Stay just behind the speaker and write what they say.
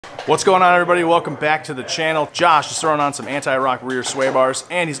What's going on, everybody? Welcome back to the channel. Josh is throwing on some AntiRock rear sway bars,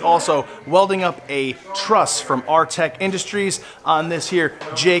 and he's also welding up a truss from Artec Industries on this here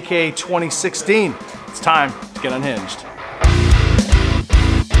JK 2016. It's time to get unhinged.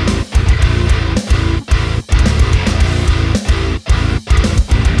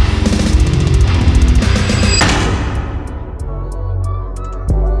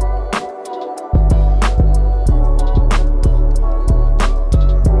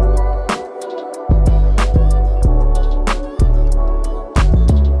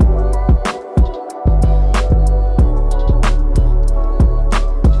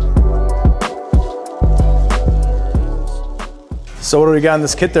 So what do we got in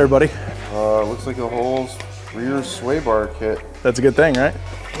this kit there, buddy? Looks like a whole rear sway bar kit. That's a good thing, right?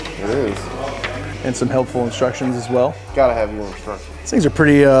 It is. And some helpful instructions as well. Gotta have your instructions. These things are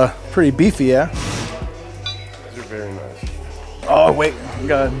pretty beefy, yeah? These are very nice. Oh wait, we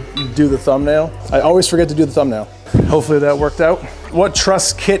gotta do the thumbnail. I always forget to do the thumbnail. Hopefully that worked out. What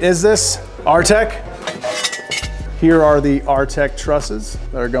truss kit is this? Artec? Here are the Artec trusses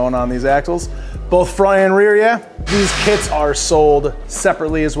that are going on these axles. Both front and rear, yeah? These kits are sold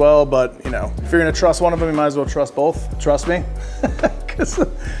separately as well, but you know, if you're gonna trust one of them, you might as well trust both. Trust me. Because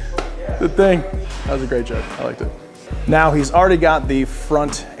the thing, that was a great joke, I liked it. Now he's already got the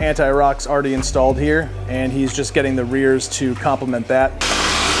front anti-rocks already installed here, and he's just getting the rears to complement that.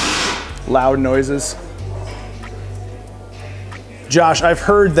 Loud noises. Josh, I've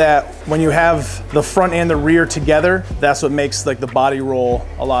heard that when you have the front and the rear together, that's what makes like the body roll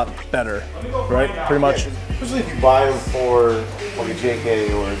a lot better, right? Pretty much. Yeah, especially if you buy them for like a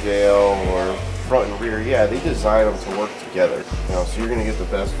JK or a JL or front and rear, yeah, they design them to work together. You know, so you're gonna get the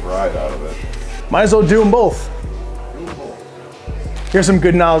best ride out of it. Might as well do them both. Here's some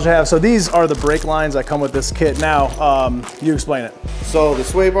good knowledge to have. So these are the brake lines that come with this kit. Now, you explain it. So the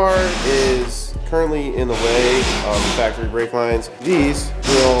sway bar is currently in the way of the factory brake lines. These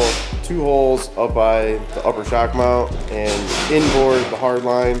drill 2 holes up by the upper shock mount and inboard the hard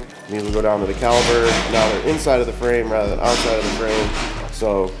line. These will go down to the caliper. Now they're inside of the frame rather than outside of the frame,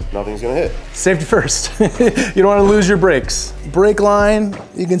 so nothing's gonna hit. Safety first. You don't wanna lose your brakes. Brake line,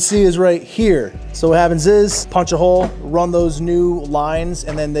 you can see, is right here. So what happens is, punch a hole, run those new lines,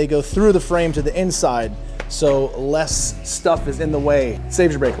 and then they go through the frame to the inside, so less stuff is in the way.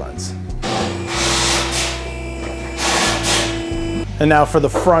 Saves your brake lines. And now for the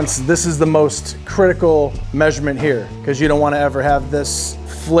fronts, this is the most critical measurement here, because you don't want to ever have this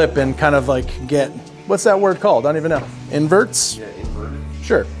flip and kind of like get, what's that word called? I don't even know. Inverts? Yeah, inverted.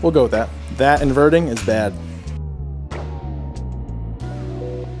 Sure, we'll go with that. That inverting is bad.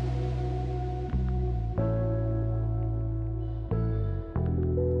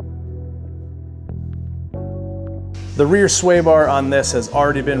 The rear sway bar on this has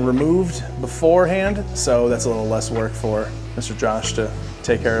already been removed beforehand, so that's a little less work for Mr. Josh to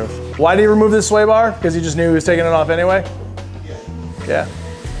take care of. Why did he remove this sway bar? Because he just knew he was taking it off anyway? Yeah,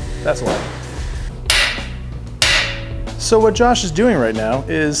 that's why. So what Josh is doing right now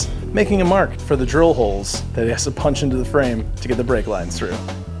is making a mark for the drill holes that he has to punch into the frame to get the brake lines through.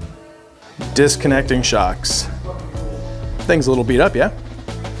 Disconnecting shocks. Thing's a little beat up, yeah?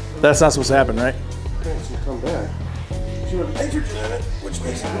 That's not supposed to happen, right? Okay, it's gonna come back. You have nitrogen in it, which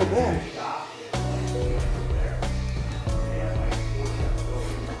makes it go back.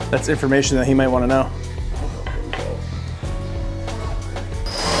 That's information that he might want to know.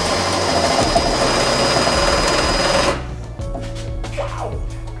 Wow.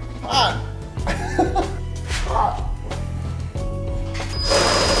 Hot. Hot.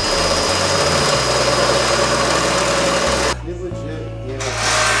 It's legit, yeah.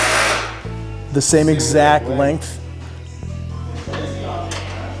 The same exact length.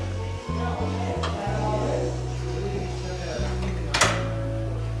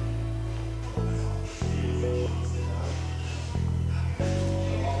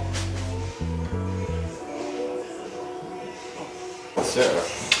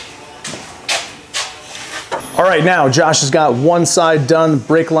 All right, now Josh has got one side done,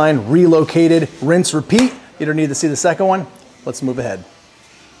 brake line relocated, rinse, repeat. You don't need to see the second one. Let's move ahead.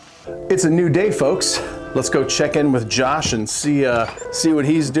 It's a new day, folks. Let's go check in with Josh and see what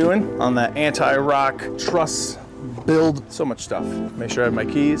he's doing on that anti-rock truss build. So much stuff. Make sure I have my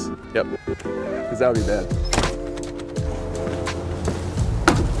keys. Yep, because that would be bad.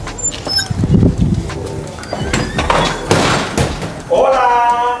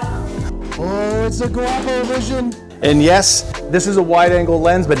 Oh, it's a GoPro vision. And yes, this is a wide angle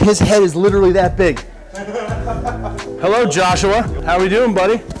lens, but his head is literally that big. Hello, Joshua. How are we doing,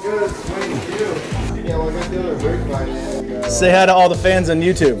 buddy? Good, waiting for you. Yeah, well, I got the other brake line in. Say hi to all the fans on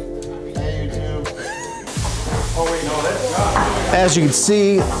YouTube. As you can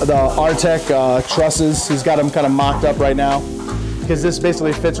see, the Artec trusses, he's got them kind of mocked up right now because this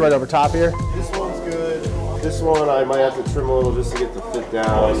basically fits right over top here. This one's good. This one I might have to trim a little just to get the fit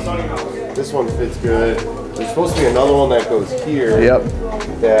down. This one fits good. There's supposed to be another one that goes here. Yep.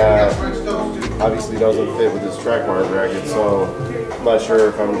 That obviously doesn't fit with this track bar bracket, so I'm not sure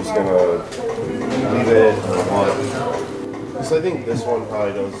if I'm just gonna leave it or what. So I think this one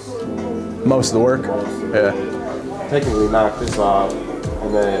probably does most of the work. Yeah. Technically knock this off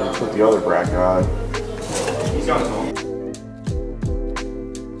and then put the other bracket on. He's got his own.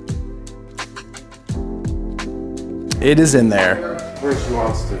 It is in there. Where she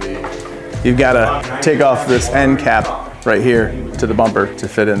wants to be. You've got to take off this end cap right here to the bumper to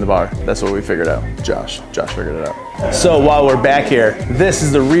fit in the bar. That's what we figured out. Josh figured it out. So while we're back here, this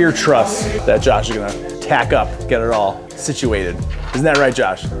is the rear truss that Josh is gonna tack up, get it all situated. Isn't that right,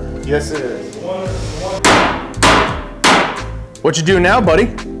 Josh? Yes, it is. What you doing now, buddy?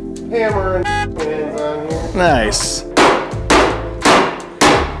 Hammer and hands on here. Nice.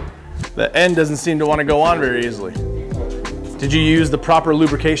 The end doesn't seem to want to go on very easily. Did you use the proper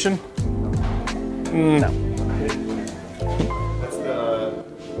lubrication? No.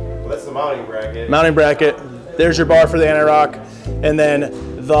 That's the mounting bracket. Mounting bracket. There's your bar for the AntiRock. And then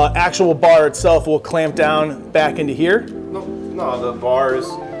the actual bar itself will clamp down back into here. No, the bars,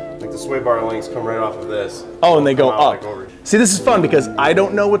 like the sway bar links come right off of this. Oh, and they go up. Like See, this is fun because I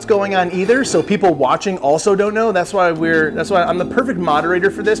don't know what's going on either, so people watching also don't know. That's why I'm the perfect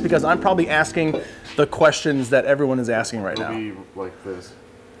moderator for this, because I'm probably asking the questions that everyone is asking right now. It'll be like this.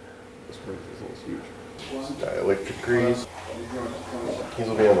 This is huge. Electric grease. These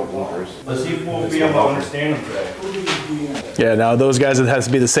will be on the bloopers. Let's see if we'll be able to understand them today. Yeah, now those guys, it has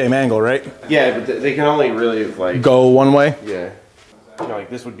to be the same angle, right? Yeah, but they can only really like go one way. Yeah. You know,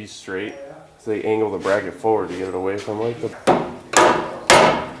 like this would be straight. So they angle the bracket forward to get it away from like the...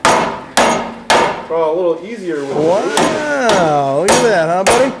 Oh, a little easier with wow, look at that, huh,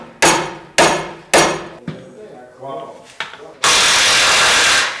 buddy?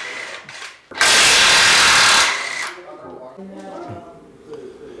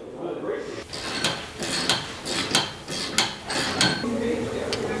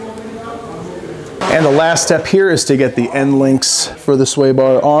 And the last step here is to get the end links for the sway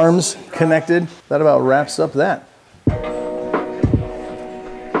bar arms connected. That about wraps up that.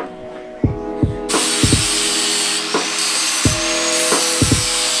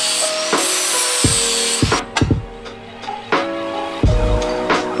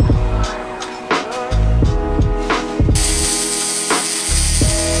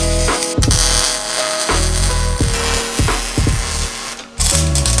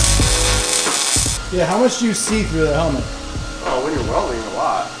 Yeah, how much do you see through the helmet? Oh, when you're welding a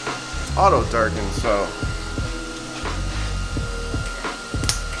lot. Auto darkens, so.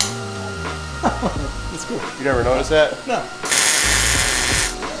 That's cool. You never noticed that? No.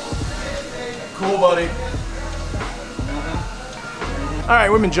 Cool, buddy. All right,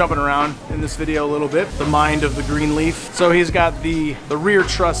 we've been jumping around in this video a little bit. The mind of the green leaf. So he's got the rear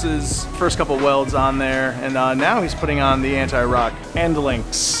trusses, first couple welds on there, and now he's putting on the AntiRock end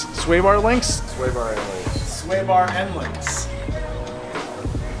links. Sway bar links? Sway bar end links. Sway bar end links.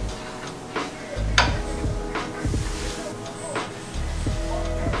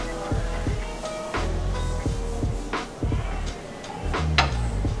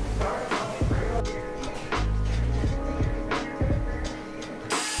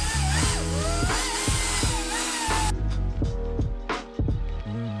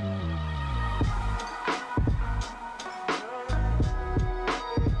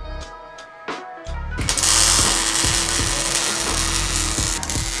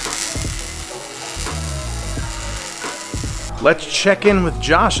 Let's check in with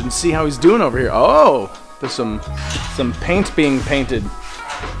Josh and see how he's doing over here. Oh, there's some paint being painted.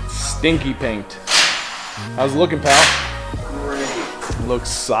 Stinky paint. How's it looking, pal? Great. Looks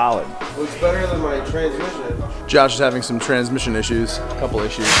solid. Looks better than my transmission. Josh is having some transmission issues, a couple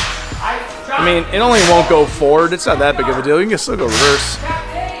issues. I mean, it only won't go forward. It's not that big of a deal. You can still go reverse.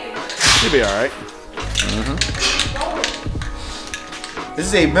 You'll be all right. This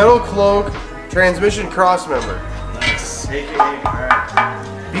is a metal Cloak transmission cross member.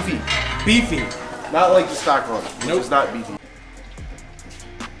 Beefy. Beefy. Not like the stock one. Nope. It's not beefy.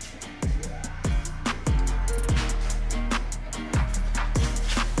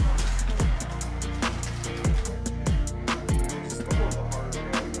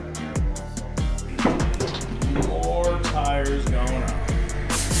 More tires going on.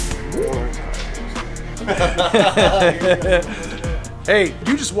 More tires. Hey,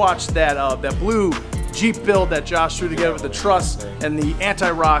 you just watched that blue Jeep build that Josh threw together with the truss and the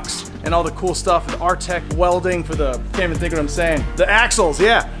anti-rocks and all the cool stuff, and Artec welding for the, can't even think what I'm saying. The axles,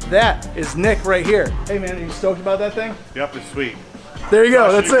 yeah, that is Nick right here. Hey man, are you stoked about that thing? Yep, it's sweet. There you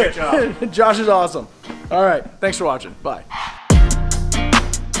go, Josh that's it. Josh is awesome. All right, thanks for watching, bye.